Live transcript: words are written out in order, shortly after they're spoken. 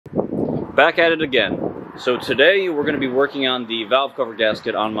Back at it again. So today we're going to be working on the valve cover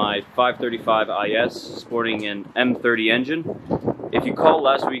gasket on my 535 IS sporting an M30 engine. If you call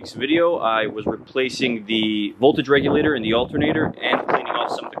last week's video, I was replacing the voltage regulator in the alternator and cleaning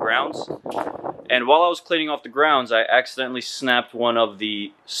off some of the grounds. And while I was cleaning off the grounds, I accidentally snapped one of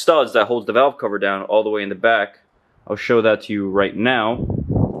the studs that holds the valve cover down all the way in the back. I'll show that to you right now.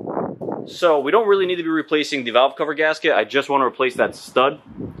 So we don't really need to be replacing the valve cover gasket, I just want to replace that stud.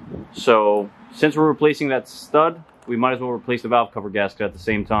 So since we're replacing that stud, we might as well replace the valve cover gasket at the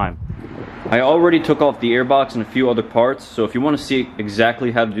same time. I already took off the airbox and a few other parts, so if you want to see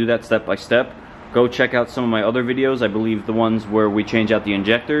exactly how to do that step by step, go check out some of my other videos, I believe the ones where we change out the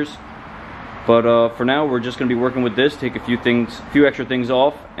injectors. But for now, we're just going to be working with this, take a few extra things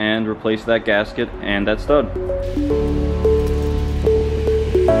off, and replace that gasket and that stud.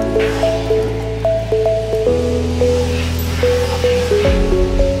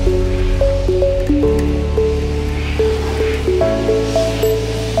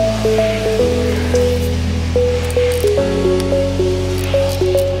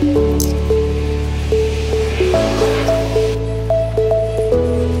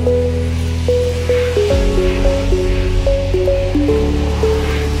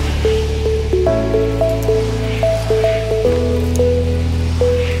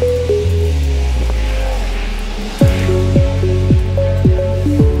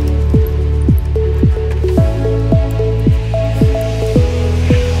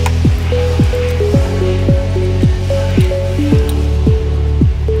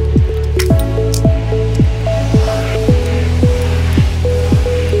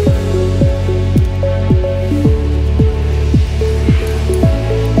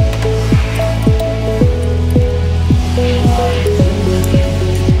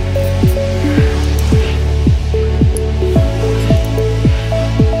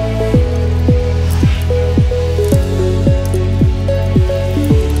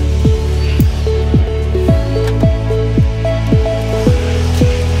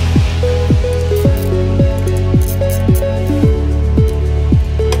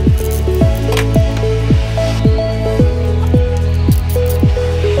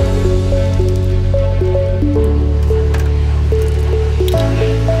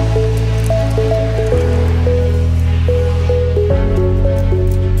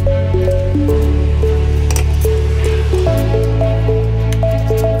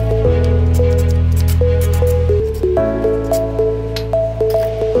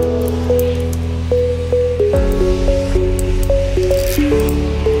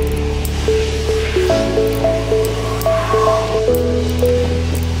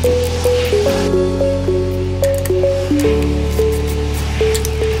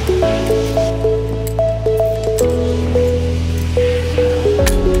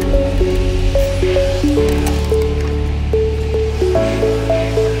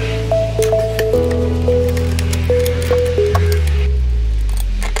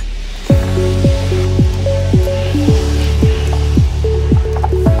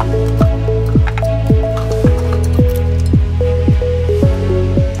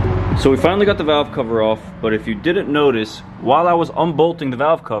 So we finally got the valve cover off, but if you didn't notice, while I was unbolting the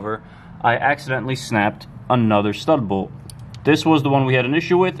valve cover, I accidentally snapped another stud bolt. This was the one we had an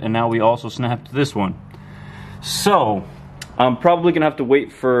issue with, and now we also snapped this one. So I'm probably gonna have to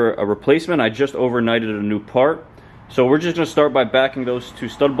wait for a replacement. I just overnighted a new part. So we're just gonna start by backing those two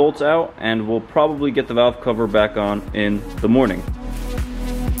stud bolts out, and we'll probably get the valve cover back on in the morning.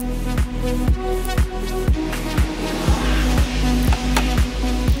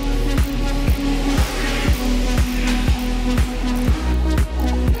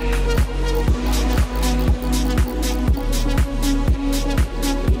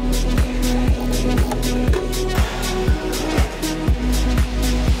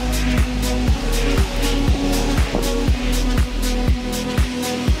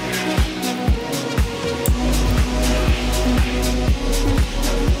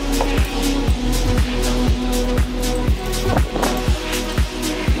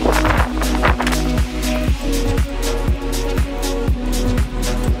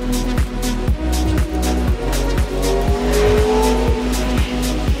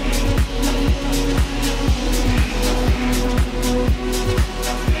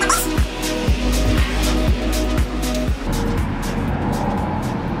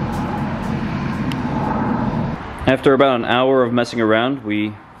 After about an hour of messing around,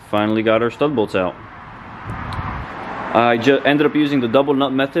 we finally got our stud bolts out. I just ended up using the double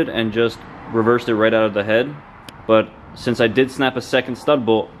nut method and just reversed it right out of the head. But since I did snap a second stud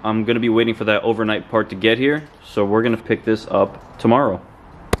bolt, I'm going to be waiting for that overnight part to get here. So we're going to pick this up tomorrow.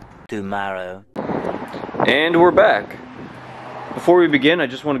 tomorrow. And we're back. Before we begin, I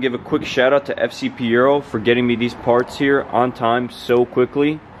just want to give a quick shout out to FCP Euro for getting me these parts here on time so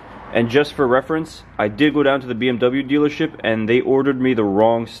quickly. And just for reference, I did go down to the BMW dealership and they ordered me the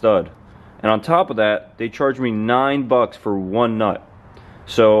wrong stud. And on top of that, they charged me $9 for one nut.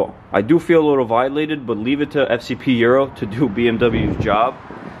 So I do feel a little violated, but leave it to FCP Euro to do BMW's job.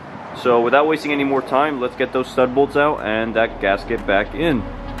 So without wasting any more time, let's get those stud bolts out and that gasket back in.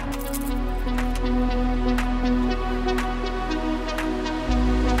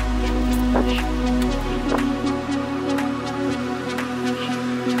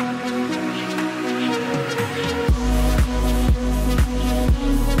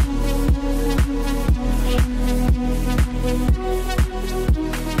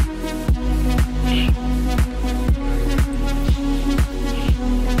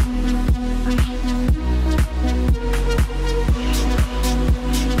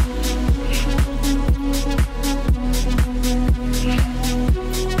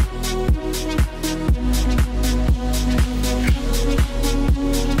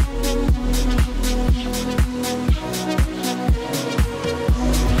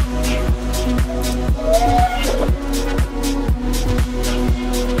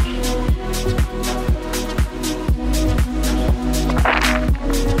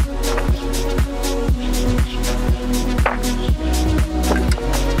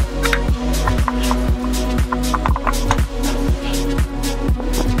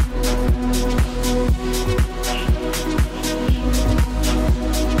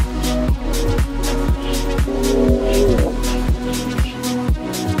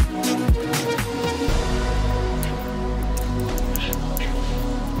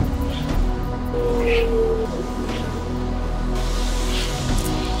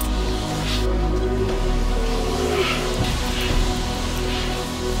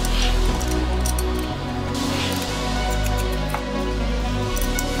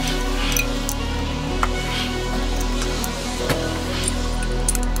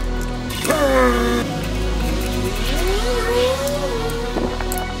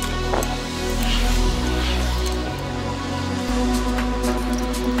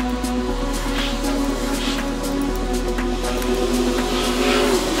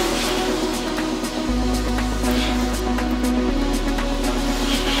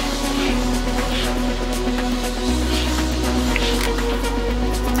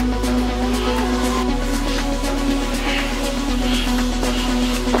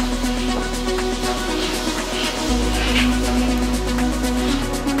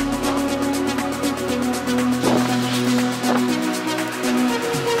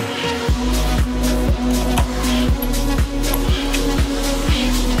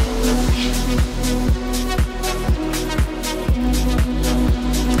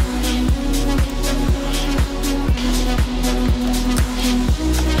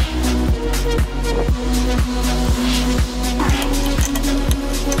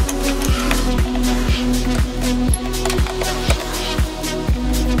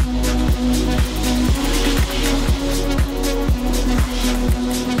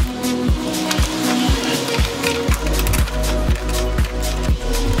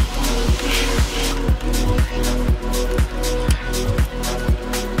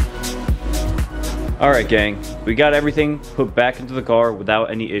 Alright gang, we got everything put back into the car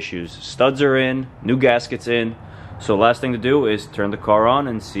without any issues. Studs are in, new gaskets in, so last thing to do is turn the car on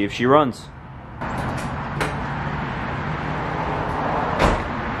and see if she runs.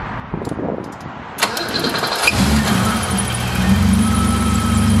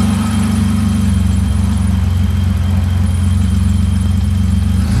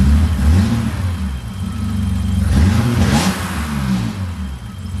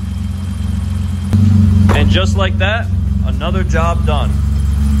 And just like that, another job done.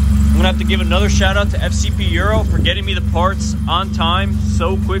 I'm gonna have to give another shout out to FCP Euro for getting me the parts on time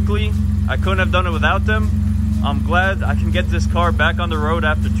so quickly. I couldn't have done it without them. I'm glad I can get this car back on the road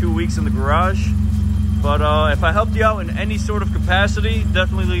after 2 weeks in the garage. But if I helped you out in any sort of capacity,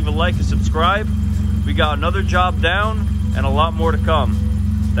 definitely leave a like and subscribe. We got another job down and a lot more to come.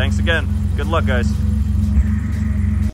 Thanks again. Good luck, guys.